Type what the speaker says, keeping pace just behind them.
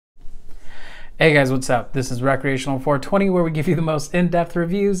Hey guys, what's up? This is Recreational 420, where we give you the most in-depth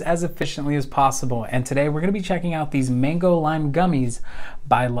reviews as efficiently as possible. And today we're going to be checking out these mango lime gummies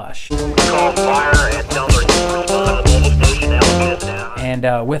by Lush.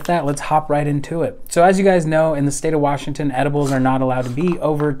 And with that, let's hop right into it. So as you guys know, in the state of Washington, edibles are not allowed to be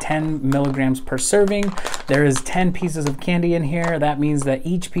over 10 milligrams per serving. There is 10 pieces of candy in here. That means that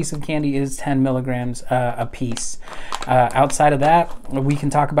each piece of candy is 10 milligrams a piece. Outside of that, we can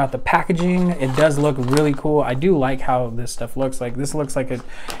talk about the packaging. It does look really cool. I do like how this stuff looks. Like, this looks like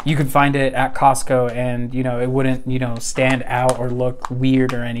you could find it at Costco and, you know, it wouldn't, you know, stand out or look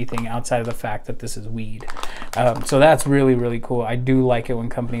weird or anything outside of the fact that this is weed. So that's really, really cool. I do like it when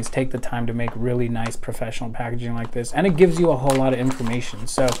companies take the time to make really nice professional packaging like this, and it gives you a whole lot of information.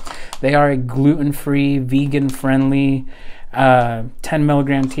 So they are a gluten-free, vegan-friendly, 10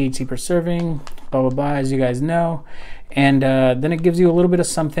 milligram THC per serving, blah, blah, blah, as you guys know. And then it gives you a little bit of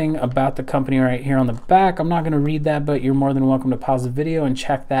something about the company right here on the back. I'm not going to read that, but you're more than welcome to pause the video and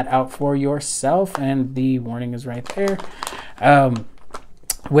check that out for yourself. And the warning is right there.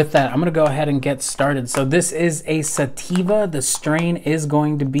 With that, I'm going to go ahead and get started. So this is a sativa. The strain is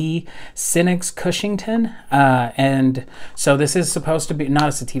going to be Cynics Cushington. And so this is supposed to be, not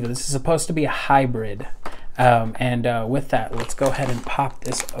a sativa, this is supposed to be a hybrid. With that, let's go ahead and pop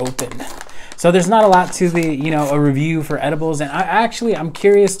this open. So there's not a lot to the, you know, a review for edibles. And I'm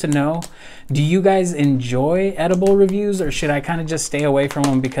curious to know, do you guys enjoy edible reviews, or should I kind of just stay away from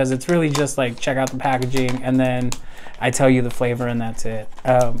them? Because it's really just like, check out the packaging and then I tell you the flavor and that's it.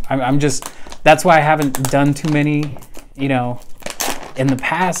 That's why I haven't done too many, you know, in the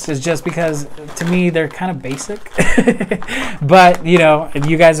past, is just because to me they're kind of basic. But you know,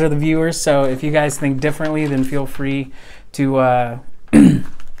 you guys are the viewers, so if you guys think differently, then feel free to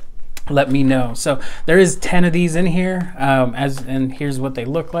let me know. So there is 10 of these in here, and here's what they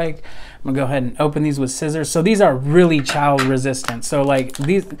look like. I'm gonna go ahead and open these with scissors. So these are really child resistant. So like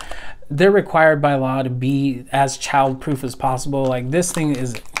they're required by law to be as child proof as possible. Like, this thing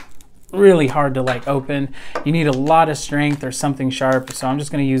is really hard to like open. You need a lot of strength or something sharp. So I'm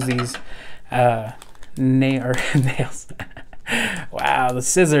just gonna use these nails. Wow, the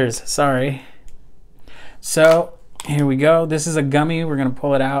scissors, sorry. So here we go. This is a gummy. We're gonna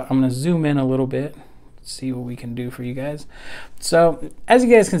pull it out. I'm gonna zoom in a little bit, see what we can do for you guys. So as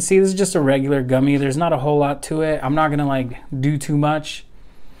you guys can see, this is just a regular gummy. There's not a whole lot to it. I'm not gonna like do too much.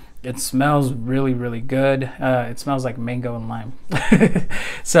 It smells really, really good. It smells like mango and lime.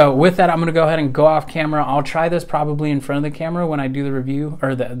 So with that, I'm gonna go ahead and go off camera. I'll try this probably in front of the camera when I do the review,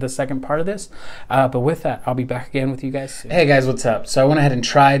 or the second part of this. But with that, I'll be back again with you guys soon. Hey guys, what's up? So I went ahead and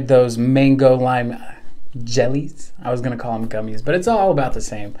tried those mango lime jellies. I was gonna call them gummies, but it's all about the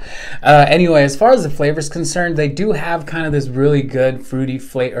same. Anyway, as far as the flavor is concerned, they do have kind of this really good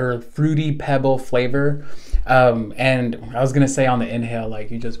fruity pebble flavor. And I was gonna say on the inhale,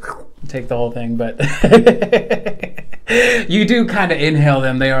 like you just take the whole thing, but you do kind of inhale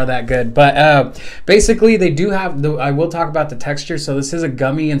them. They are that good. But basically, they do have I will talk about the texture. So this is a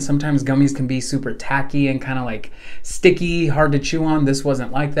gummy, and sometimes gummies can be super tacky and kind of like sticky, hard to chew on. This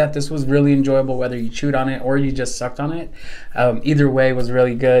wasn't like that. This was really enjoyable, whether you chewed on it or you just sucked on it. Either way was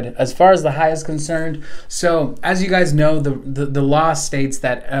really good. As far as the high is concerned, so as you guys know, the law states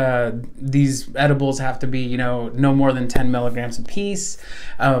that these edibles have to be, you know, no more than 10 milligrams a piece.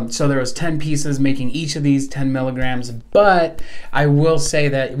 So there was 10 pieces, making each of these 10 milligrams. But I will say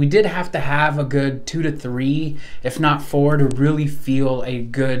that we did have to have a good 2 to 3, if not 4, to really feel a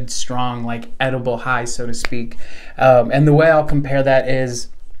good, strong, like edible high, so to speak. And the way I'll compare that is,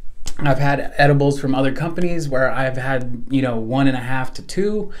 I've had edibles from other companies where I've had, you know, 1.5 to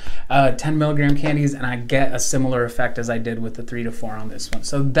 2 10 milligram candies, and I get a similar effect as I did with the 3 to 4 on this one.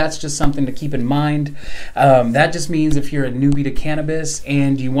 So that's just something to keep in mind. That just means if you're a newbie to cannabis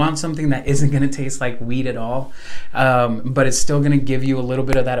and you want something that isn't going to taste like weed at all, but it's still going to give you a little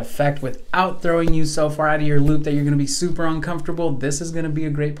bit of that effect without throwing you so far out of your loop that you're going to be super uncomfortable, this is going to be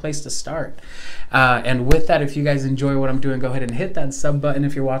a great place to start. And with that, if you guys enjoy what I'm doing, go ahead and hit that sub button.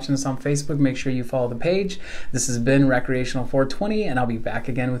 If you're watching this on Facebook, make sure you follow the page. This has been Recreational 420, and I'll be back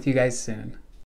again with you guys soon.